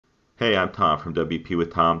Hey, I'm Tom from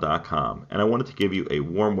wpwithtom.com, and I wanted to give you a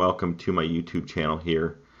warm welcome to my YouTube channel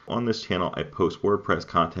here. On this channel, I post WordPress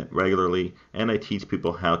content regularly, and I teach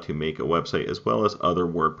people how to make a website as well as other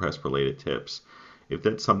WordPress related tips. If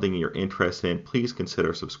that's something you're interested in, please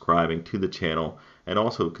consider subscribing to the channel, and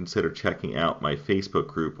also consider checking out my Facebook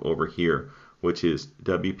group over here, which is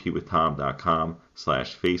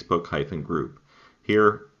wpwithtom.com/Facebook-group.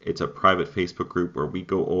 Here, it's a private Facebook group where we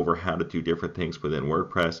go over how to do different things within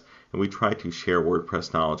WordPress, and we try to share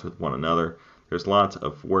WordPress knowledge with one another. There's lots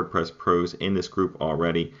of WordPress pros in this group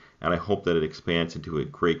already, and I hope that it expands into a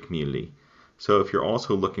great community. So if you're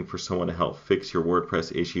also looking for someone to help fix your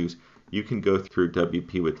WordPress issues, you can go through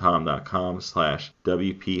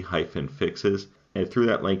wpwithtom.com/wp-fixes, and through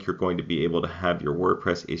that link you're going to be able to have your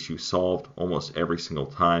WordPress issue solved almost every single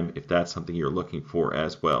time if that's something you're looking for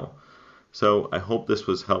as well. So I hope this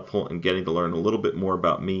was helpful in getting to learn a little bit more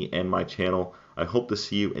about me and my channel. I hope to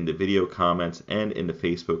see you in the video comments and in the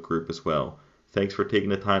Facebook group as well. Thanks for taking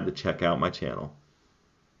the time to check out my channel.